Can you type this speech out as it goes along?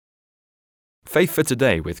Faith for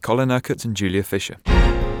Today with Colin Urquhart and Julia Fisher.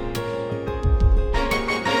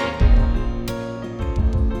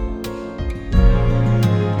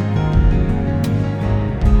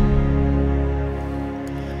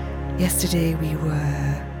 Yesterday we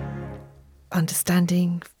were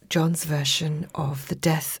understanding John's version of the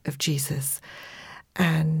death of Jesus,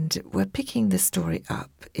 and we're picking the story up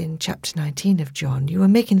in chapter 19 of John. You were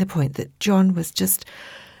making the point that John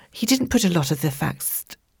he didn't put a lot of the facts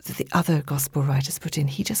that the other gospel writers put in.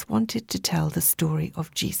 He just wanted to tell the story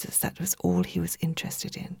of Jesus. That was all he was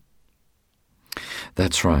interested in.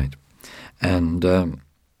 That's right. And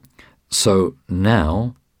so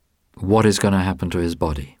now, what is going to happen to his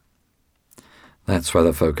body? That's where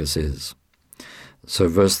the focus is. So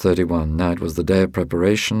verse 31, now it was the day of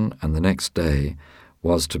preparation, and the next day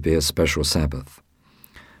was to be a special Sabbath.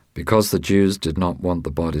 Because the Jews did not want the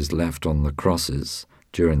bodies left on the crosses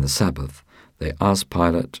during the Sabbath, they asked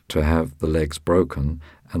Pilate to have the legs broken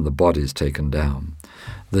and the bodies taken down.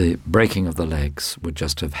 The breaking of the legs would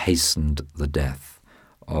just have hastened the death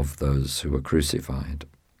of those who were crucified.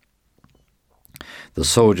 The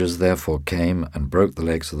soldiers therefore came and broke the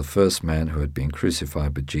legs of the first man who had been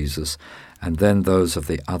crucified with Jesus, and then those of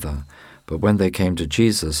the other. But when they came to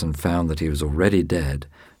Jesus and found that he was already dead,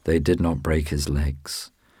 they did not break his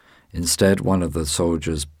legs. Instead, one of the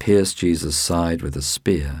soldiers pierced Jesus' side with a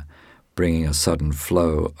spear, bringing a sudden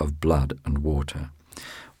flow of blood and water.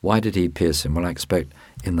 Why did he pierce him? Well, I expect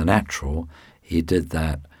in the natural he did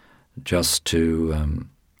that just to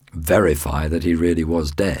verify that he really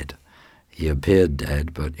was dead. He appeared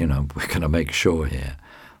dead, but, we're going to make sure here.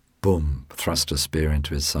 Boom, thrust a spear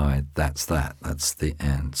into his side. That's that. That's the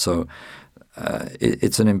end. So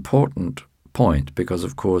it's an important point because,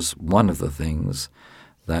 of course, one of the things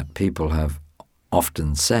that people have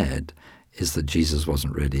often said is that Jesus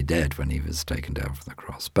wasn't really dead when he was taken down from the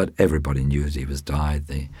cross. But everybody knew that he was died,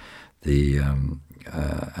 and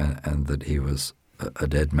that he was a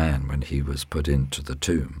dead man when he was put into the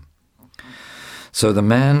tomb. So the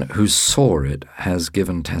man who saw it has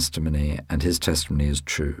given testimony, and his testimony is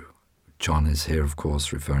true. John is here, of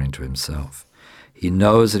course, referring to himself. He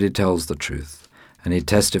knows that he tells the truth, and he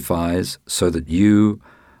testifies so that you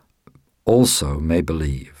also may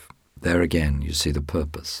believe. There again, you see the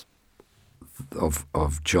purpose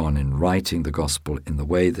of John in writing the gospel in the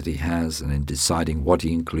way that he has and in deciding what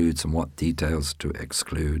he includes and what details to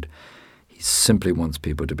exclude. He simply wants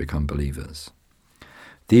people to become believers.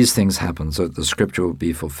 These things happen so that the scripture will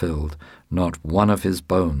be fulfilled. Not one of his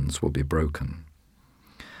bones will be broken.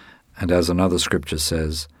 And as another scripture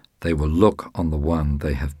says, they will look on the one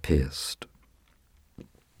they have pierced.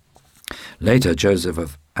 Later, Joseph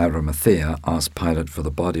of Arimathea asked Pilate for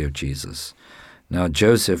the body of Jesus. Now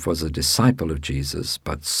Joseph was a disciple of Jesus,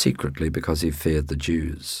 but secretly because he feared the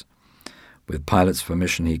Jews. With Pilate's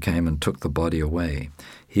permission, he came and took the body away.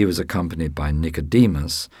 He was accompanied by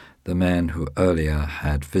Nicodemus, the man who earlier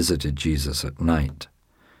had visited Jesus at night.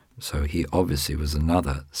 So he obviously was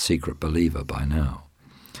another secret believer by now.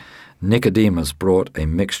 Nicodemus brought a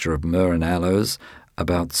mixture of myrrh and aloes,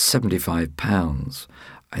 about 75 pounds.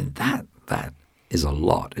 And that is a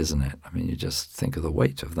lot, isn't it? I mean, you just think of the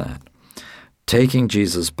weight of that. Taking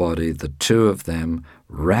Jesus' body, the two of them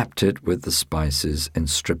wrapped it with the spices in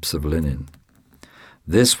strips of linen.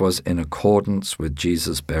 This was in accordance with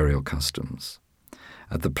Jesus' burial customs.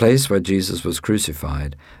 At the place where Jesus was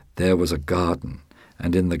crucified, there was a garden,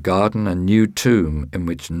 and in the garden a new tomb in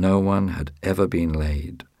which no one had ever been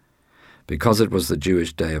laid. Because it was the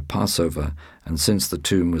Jewish day of Passover, and since the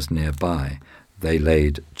tomb was nearby, they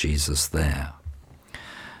laid Jesus there.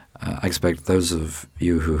 I expect those of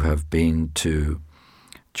you who have been to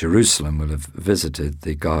Jerusalem will have visited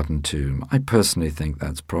the Garden Tomb. I personally think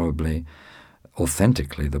that's probably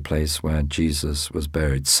authentically the place where Jesus was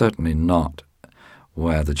buried, certainly not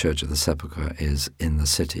where the Church of the Sepulchre is in the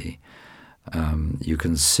city. You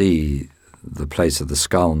can see the place of the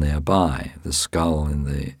skull nearby, the skull in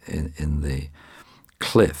the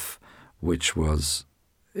cliff, which was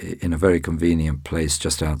in a very convenient place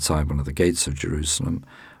just outside one of the gates of Jerusalem,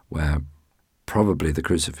 where probably the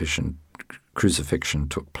crucifixion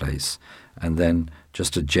took place. And then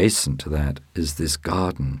just adjacent to that is this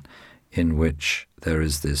garden in which there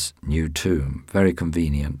is this new tomb, very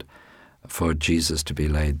convenient for Jesus to be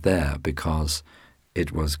laid there because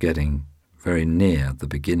it was getting very near the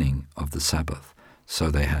beginning of the Sabbath,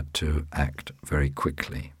 so they had to act very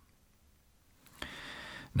quickly.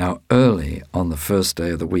 Now, early on the first day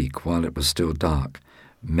of the week, while it was still dark,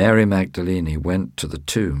 Mary Magdalene went to the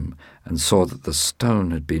tomb and saw that the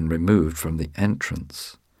stone had been removed from the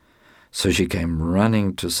entrance. So she came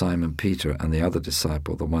running to Simon Peter and the other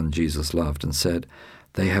disciple, the one Jesus loved, and said,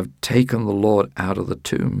 "They have taken the Lord out of the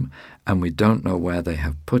tomb, and we don't know where they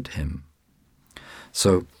have put him."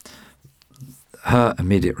 So her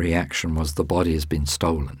immediate reaction was, the body has been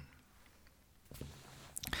stolen.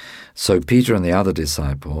 So Peter and the other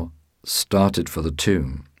disciple started for the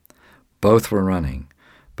tomb. Both were running,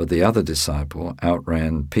 but the other disciple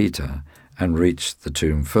outran Peter and reached the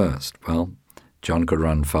tomb first. Well, John could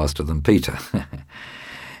run faster than Peter.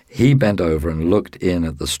 He bent over and looked in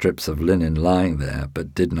at the strips of linen lying there,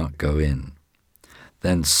 but did not go in.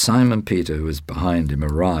 Then Simon Peter, who was behind him,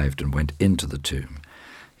 arrived and went into the tomb.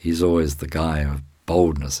 He's always the guy of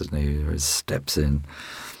boldness, isn't he? Who steps in.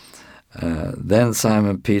 Then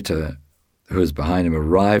Simon Peter, who was behind him,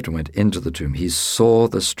 arrived and went into the tomb. He saw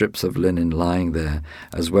the strips of linen lying there,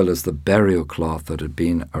 as well as the burial cloth that had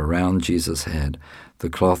been around Jesus' head. The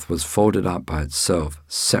cloth was folded up by itself,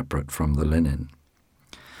 separate from the linen.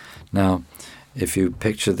 Now, if you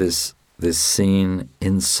picture this scene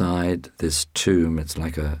inside this tomb, it's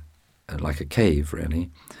like a cave, really,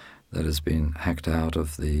 that has been hacked out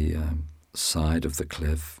of the side of the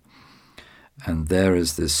cliff. And there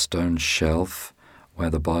is this stone shelf where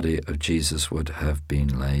the body of Jesus would have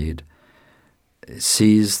been laid. It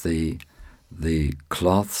sees the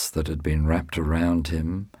cloths that had been wrapped around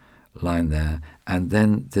him lying there, and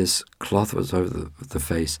then this cloth was over the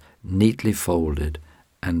face, neatly folded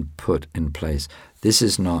and put in place. This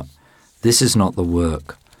is not the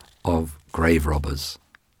work of grave robbers.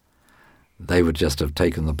 They would just have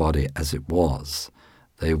taken the body as it was.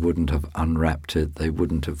 They wouldn't have unwrapped it. They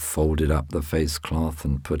wouldn't have folded up the face cloth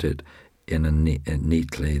and put it in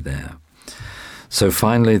neatly there. So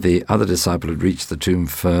finally, the other disciple had reached the tomb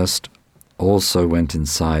first, also went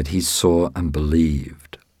inside. He saw and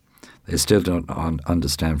believed. They still don't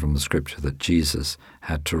understand from the scripture that Jesus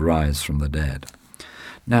had to rise from the dead.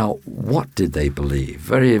 Now, what did they believe?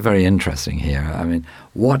 Very, very interesting here. I mean,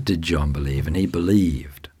 what did John believe? And he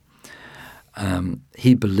believed.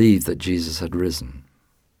 He believed that Jesus had risen.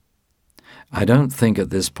 I don't think at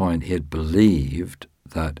this point he had believed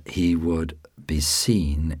that he would be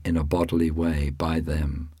seen in a bodily way by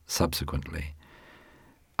them subsequently.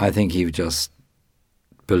 I think he just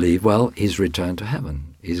believed, well, he's returned to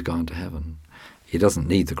heaven. He's gone to heaven. He doesn't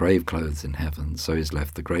need the grave clothes in heaven, so he's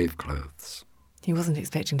left the grave clothes. He wasn't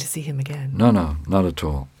expecting to see him again. No, not at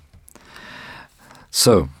all.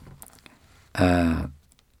 So, then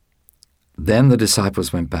the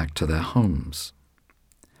disciples went back to their homes.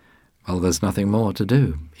 Well, there's nothing more to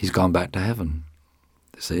do. He's gone back to heaven.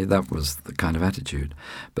 You see, that was the kind of attitude.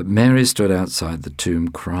 But Mary stood outside the tomb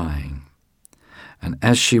crying. And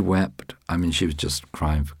as she wept, she was just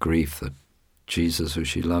crying for grief that Jesus, who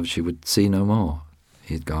she loved, she would see no more.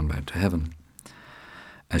 He'd gone back to heaven,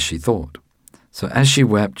 as she thought. So as she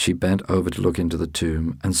wept, she bent over to look into the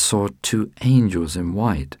tomb and saw two angels in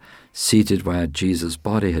white seated where Jesus'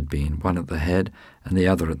 body had been, one at the head and the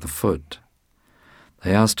other at the foot.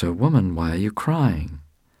 They asked her, "Woman, why are you crying?"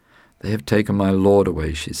 "They have taken my Lord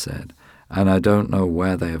away," she said, "and I don't know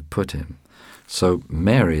where they have put him." So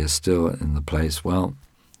Mary is still in the place, well,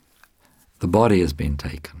 the body has been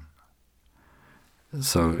taken.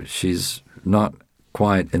 So she's not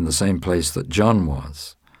quite in the same place that John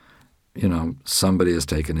was. Somebody has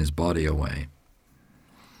taken his body away.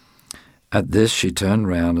 At this, she turned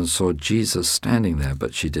round and saw Jesus standing there,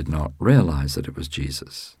 but she did not realize that it was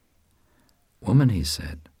Jesus. "Woman," he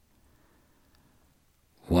said,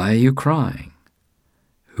 "why are you crying?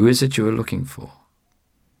 Who is it you are looking for?"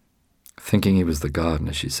 Thinking he was the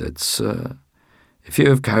gardener, she said, "Sir, if you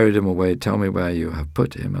have carried him away, tell me where you have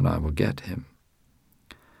put him, and I will get him."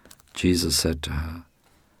 Jesus said to her,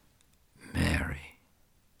 "Mary."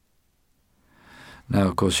 Now,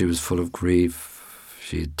 of course, she was full of grief.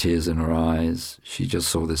 She had tears in her eyes. She just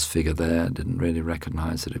saw this figure there, didn't really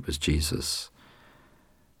recognize that it was Jesus.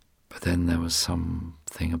 But then there was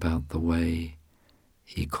something about the way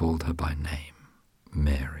he called her by name,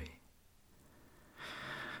 Mary.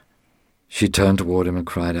 She turned toward him and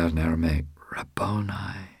cried out in Aramaic,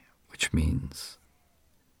 "Rabboni," which means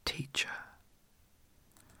teacher.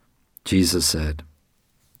 Jesus said,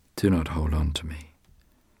 "Do not hold on to me,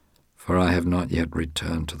 for I have not yet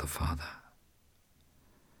returned to the Father.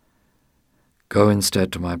 Go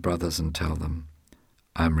instead to my brothers and tell them,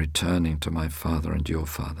 I am returning to my Father and your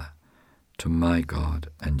Father, to my God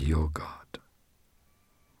and your God."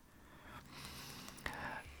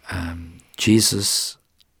 Jesus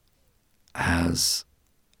has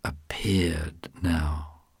appeared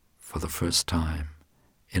now for the first time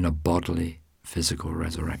in a bodily, physical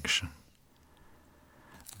resurrection.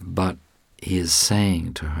 But he is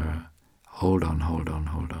saying to her, hold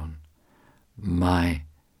on. My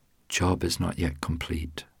job is not yet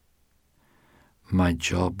complete. My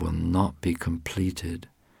job will not be completed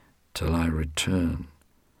till I return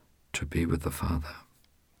to be with the Father.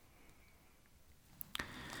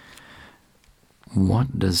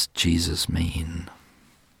 What does Jesus mean?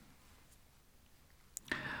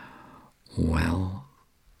 Well,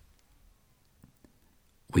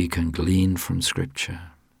 we can glean from Scripture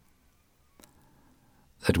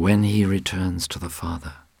that when he returns to the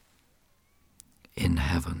Father in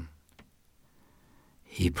heaven,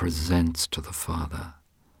 he presents to the Father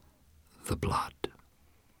the blood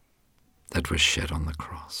that was shed on the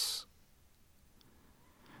cross.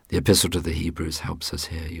 The Epistle to the Hebrews helps us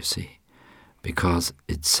here, you see, because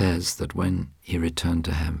it says that when he returned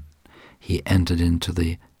to heaven, he entered into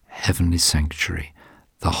the heavenly sanctuary,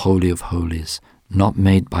 the Holy of Holies, not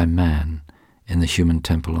made by man in the human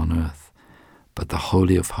temple on earth, but the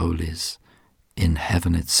Holy of Holies in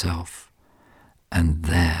heaven itself, and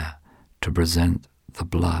there to present the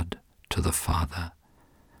blood to the Father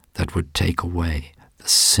that would take away the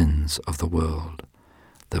sins of the world,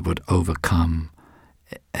 that would overcome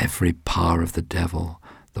every power of the devil,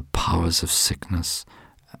 the powers of sickness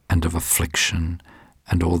and of affliction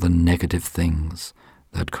and all the negative things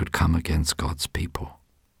that could come against God's people.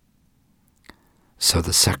 So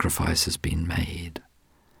the sacrifice has been made,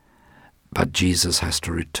 but Jesus has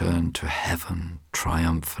to return to heaven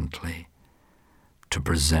triumphantly to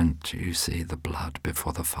present, you see, the blood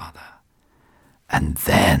before the Father. And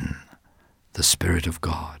then the Spirit of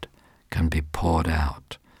God can be poured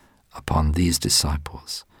out upon these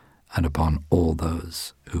disciples and upon all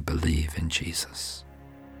those who believe in Jesus.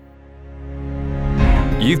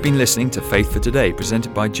 You've been listening to Faith for Today,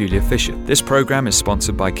 presented by Julia Fisher. This program is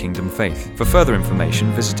sponsored by Kingdom Faith. For further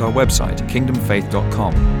information, visit our website,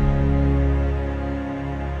 kingdomfaith.com.